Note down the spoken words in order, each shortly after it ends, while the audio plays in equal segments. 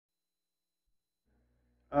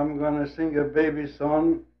I'm gonna sing a baby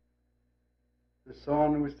song, the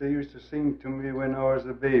song which they used to sing to me when I was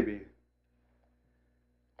a baby.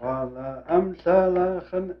 Wala am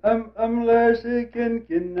salachan am lasikin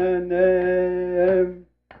kinanem.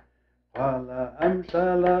 Wala am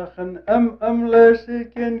salachan am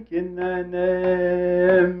lasikin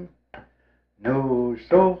kinanem. No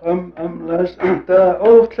so am las ta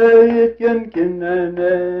ochtleikin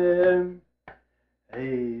kinanem.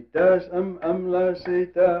 Hey, das la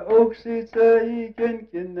sita oxita iken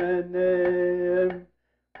kinanem.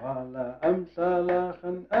 Wala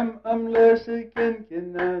salachan la siken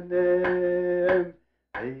kinanem.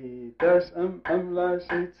 Hey, das la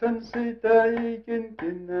sitan sita iken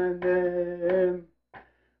kinanem.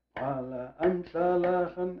 Wala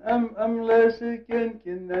salachan la siken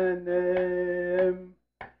kinanem.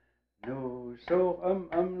 No, so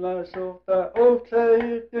la so ta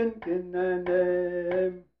ochtleikin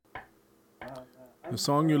kinanem. The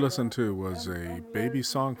song you listened to was a baby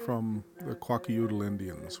song from the Kwakiutl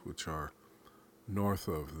Indians, which are north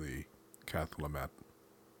of the Cathlamet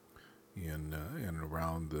in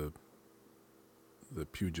around the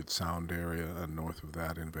Puget Sound area and north of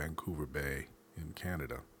that in Vancouver Bay in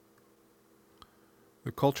Canada.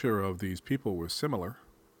 The culture of these people was similar.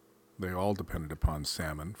 They all depended upon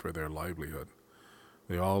salmon for their livelihood.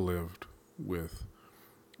 They all lived with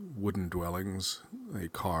wooden dwellings they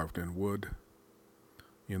carved in wood,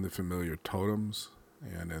 in the familiar totems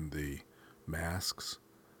and in the masks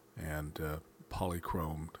and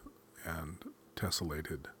polychromed and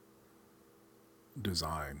tessellated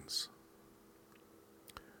designs.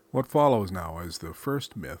 What follows now is the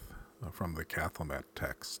first myth from the Cathlamet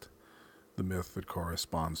text, the myth that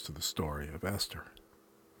corresponds to the story of Esther.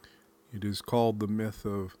 It is called the myth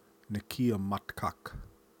of Nekiamatkak.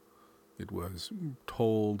 It was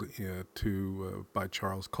told by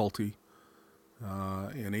Charles Culty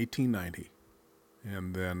in 1890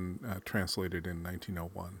 and then translated in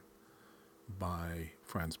 1901 by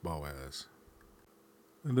Franz Boas.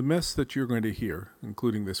 And the myths that you're going to hear,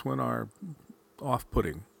 including this one, are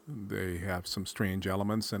off-putting. They have some strange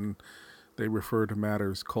elements and they refer to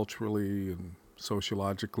matters culturally and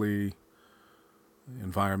sociologically,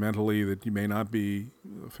 environmentally that may not be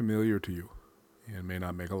familiar to you and may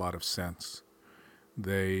not make a lot of sense.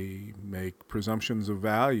 They make presumptions of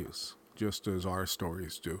values, just as our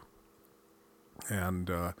stories do.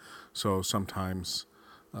 And so sometimes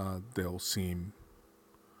they'll seem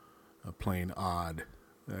plain odd.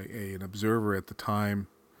 An observer at the time,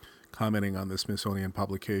 commenting on the Smithsonian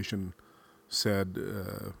publication, said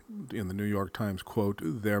in the New York Times, quote,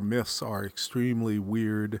 "Their myths are extremely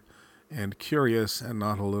weird and curious and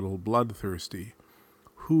not a little bloodthirsty.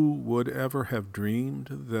 Who would ever have dreamed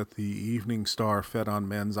that the evening star fed on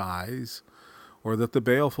men's eyes, or that the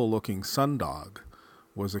baleful-looking sundog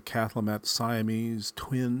was a Cathlamet Siamese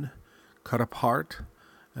twin cut apart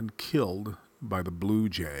and killed by the blue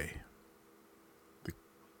jay?" The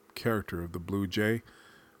character of the blue jay,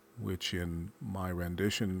 which in my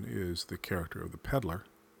rendition is the character of the peddler,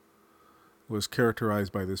 was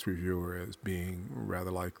characterized by this reviewer as being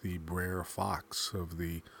rather like the Brer Fox of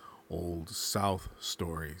the Old South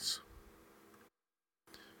stories.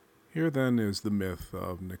 Here then is the myth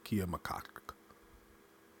of Nekiamakak.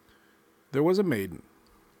 There was a maiden.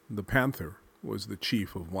 The panther was the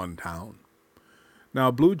chief of one town.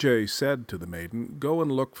 Now Blue Jay said to the maiden, "Go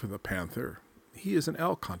and look for the panther. He is an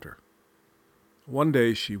elk hunter." One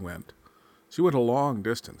day she went. She went a long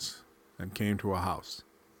distance and came to a house.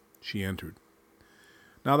 She entered.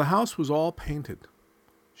 Now the house was all painted.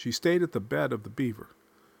 She stayed at the bed of the beaver.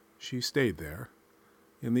 She stayed there.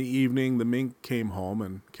 In the evening the mink came home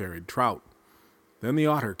and carried trout. Then the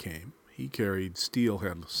otter came. He carried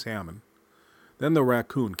steelhead salmon. Then the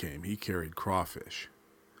raccoon came. He carried crawfish.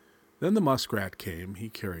 Then the muskrat came. He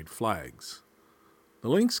carried flags. The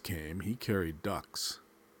lynx came. He carried ducks.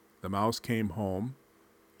 The mouse came home.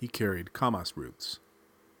 He carried kamas roots.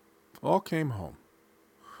 All came home.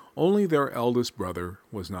 Only their eldest brother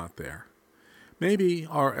was not there. Maybe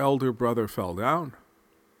our elder brother fell down.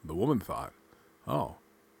 The woman thought, "Oh,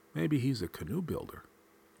 maybe he's a canoe builder."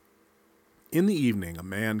 In the evening a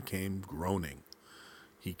man came groaning.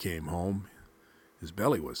 He came home. His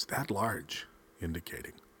belly was that large,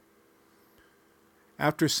 indicating.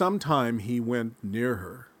 After some time he went near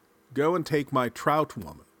her. "Go and take my trout,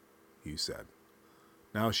 woman," he said.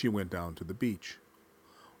 Now she went down to the beach.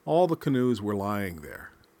 All the canoes were lying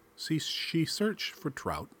there. She searched for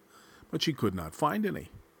trout, but she could not find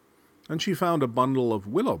any. And she found a bundle of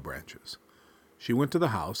willow branches. She went to the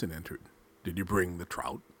house and entered. "Did you bring the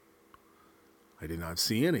trout?" "I did not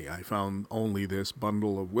see any. I found only this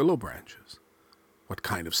bundle of willow branches." What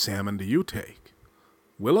kind of salmon do you take?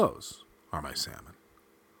 Willows are my salmon.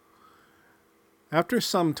 After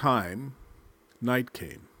some time, night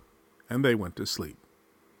came, and they went to sleep.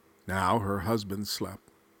 Now her husband slept.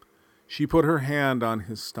 She put her hand on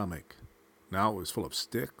his stomach. Now it was full of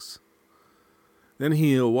sticks. Then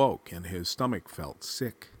he awoke, and his stomach felt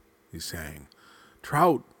sick. He sang,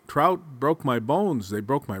 "Trout, trout broke my bones, they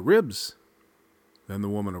broke my ribs." Then the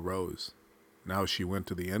woman arose. Now she went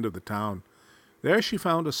to the end of the town. There she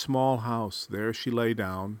found a small house. There she lay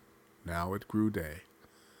down. Now it grew day.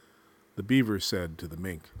 The beaver said to the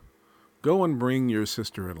mink, "Go and bring your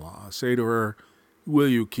sister-in-law. Say to her, 'Will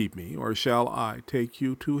you keep me, or shall I take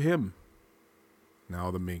you to him?'" Now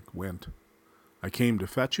the mink went. "I came to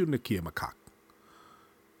fetch you, Nekiamakak.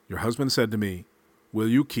 Your husband said to me, 'Will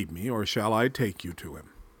you keep me, or shall I take you to him?'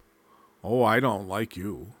 Oh, I don't like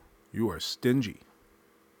you. You are stingy."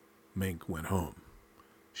 Mink went home.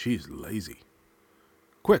 "She's lazy.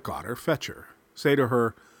 Quick, Otter, fetch her. Say to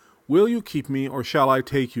her, 'Will you keep me, or shall I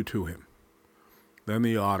take you to him?'" Then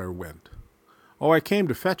the otter went. "Oh, I came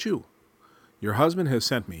to fetch you. Your husband has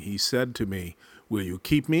sent me. He said to me, 'Will you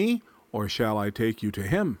keep me, or shall I take you to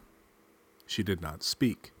him?'" She did not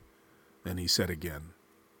speak. Then he said again,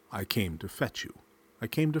 "I came to fetch you. I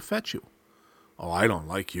came to fetch you." "Oh, I don't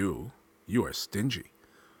like you. You are stingy."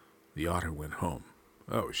 The otter went home.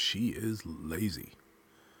 "Oh, she is lazy."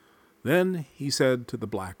 Then he said to the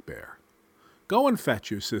black bear, "Go and fetch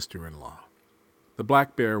your sister-in-law." The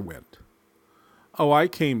black bear went. "Oh, I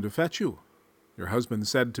came to fetch you. Your husband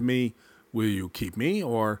said to me, 'Will you keep me,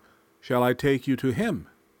 or shall I take you to him?'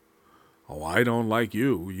 Oh, I don't like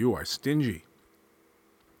you. You are stingy."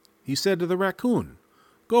 He said to the raccoon,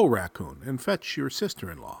 "Go, raccoon, and fetch your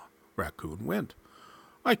sister-in-law." Raccoon went.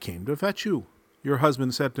 "I came to fetch you. Your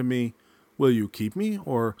husband said to me, 'Will you keep me,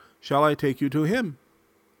 or shall I take you to him?'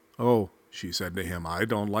 Oh," she said to him, "I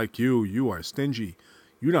don't like you. You are stingy.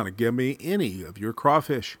 You don't give me any of your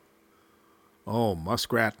crawfish." "Oh,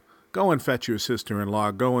 muskrat, go and fetch your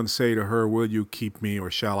sister-in-law. Go and say to her, 'Will you keep me,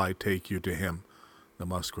 or shall I take you to him?'" The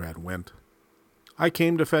muskrat went. "I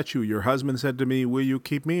came to fetch you. Your husband said to me, 'Will you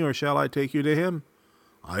keep me, or shall I take you to him?'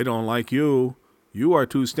 I don't like you. You are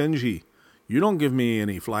too stingy. You don't give me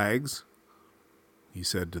any flags." He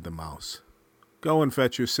said to the mouse, "Go and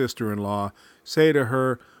fetch your sister-in-law. Say to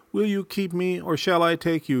her, 'Will you keep me, or shall I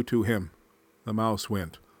take you to him?'" The mouse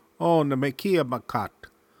went. "Oh, Nekiamakak,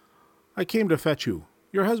 I came to fetch you.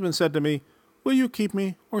 Your husband said to me, 'Will you keep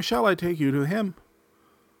me, or shall I take you to him?'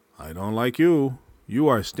 I don't like you. You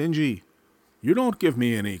are stingy. You don't give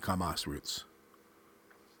me any kamas roots."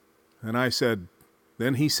 Then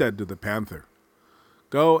he said to the panther,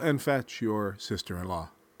 "Go and fetch your sister-in-law.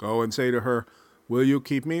 Go and say to her, 'Will you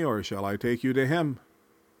keep me, or shall I take you to him?'"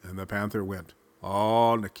 And the panther went.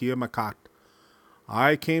 "Oh, Nekiamakak,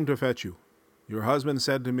 I came to fetch you. Your husband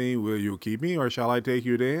said to me, 'Will you keep me, or shall I take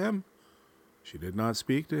you to him?' She did not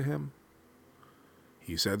speak to him.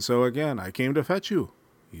 He said so again. "I came to fetch you."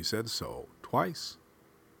 He said so twice.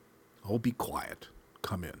 "Oh, be quiet.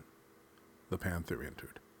 Come in." The panther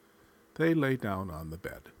entered. They lay down on the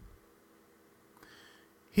bed.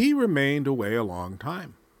 He remained away a long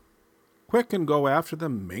time. "Quick and go after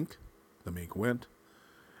them, mink." The mink went,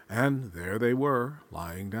 and there they were,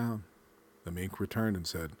 lying down. The mink returned and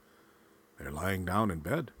said, "They're lying down in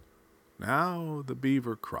bed." Now the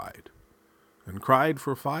beaver cried, and cried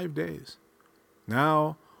for 5 days.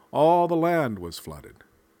 Now all the land was flooded.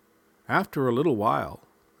 After a little while,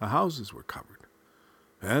 the houses were covered.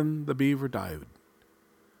 Then the beaver died.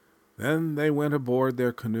 Then they went aboard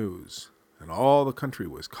their canoes, and all the country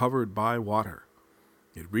was covered by water.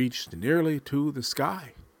 It reached nearly to the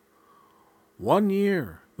sky. 1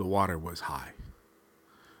 year the water was high.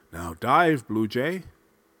 "Now dive, Blue Jay."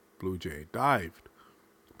 Blue Jay dived,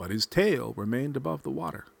 but his tail remained above the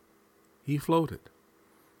water. He floated.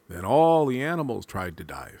 Then all the animals tried to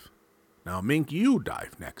dive. "Now, Mink, you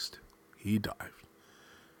dive next." He dived.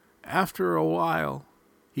 After a while,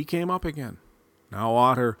 he came up again. "Now,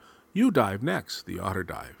 Otter, you dive next." The otter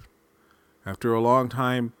dived. After a long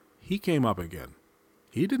time, he came up again.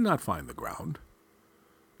 He did not find the ground.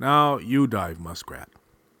 "Now, you dive, Muskrat."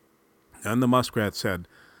 Then the muskrat said,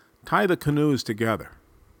 "Tie the canoes together."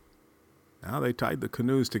 Now they tied the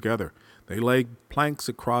canoes together. They laid planks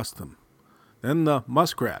across them. Then the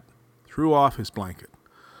muskrat threw off his blanket.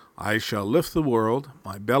 "I shall lift the world.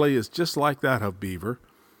 My belly is just like that of beaver.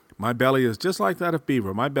 My belly is just like that of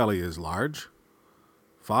beaver. My belly is large."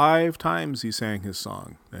 5 times he sang his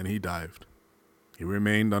song. Then he dived. He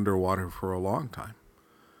remained under water for a long time.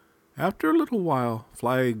 After a little while,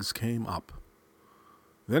 flags came up.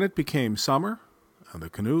 Then it became summer, and the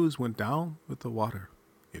canoes went down with the water.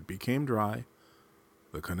 It became dry.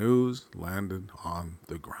 The canoes landed on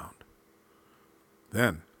the ground.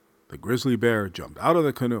 Then the grizzly bear jumped out of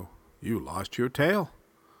the canoe. You lost your tail.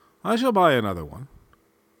 I shall buy another one.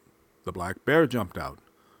 The black bear jumped out.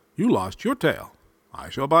 You lost your tail. I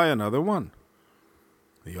shall buy another one.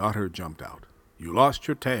 The otter jumped out. You lost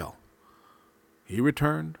your tail. He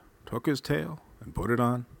returned, took his tail, and put it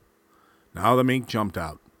on. Now the mink jumped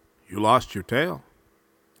out. You lost your tail.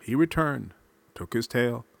 He returned, took his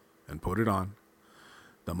tail, and put it on.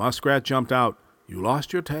 The muskrat jumped out. You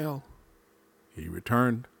lost your tail. He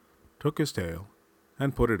returned, took his tail,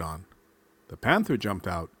 and put it on. The panther jumped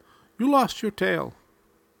out. You lost your tail.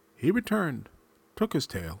 He returned, took his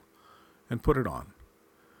tail, and put it on.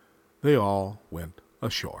 They all went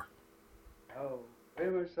ashore.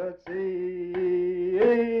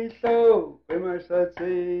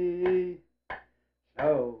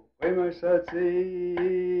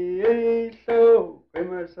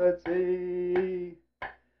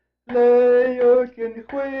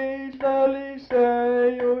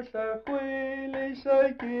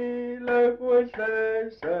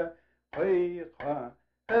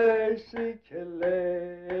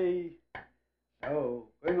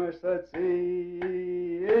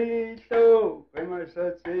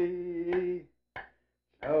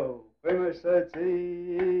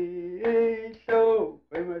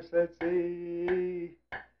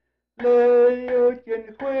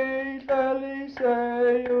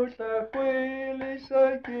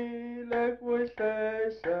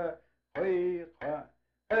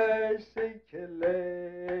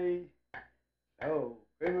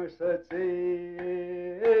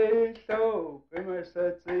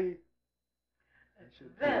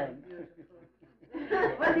 Very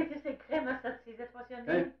beautiful. What did you say? Kremasatsi, that was your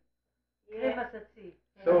name? Kremasatsi.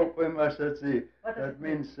 So, Kremasatsi, that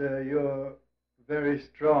means you're very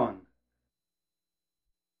strong.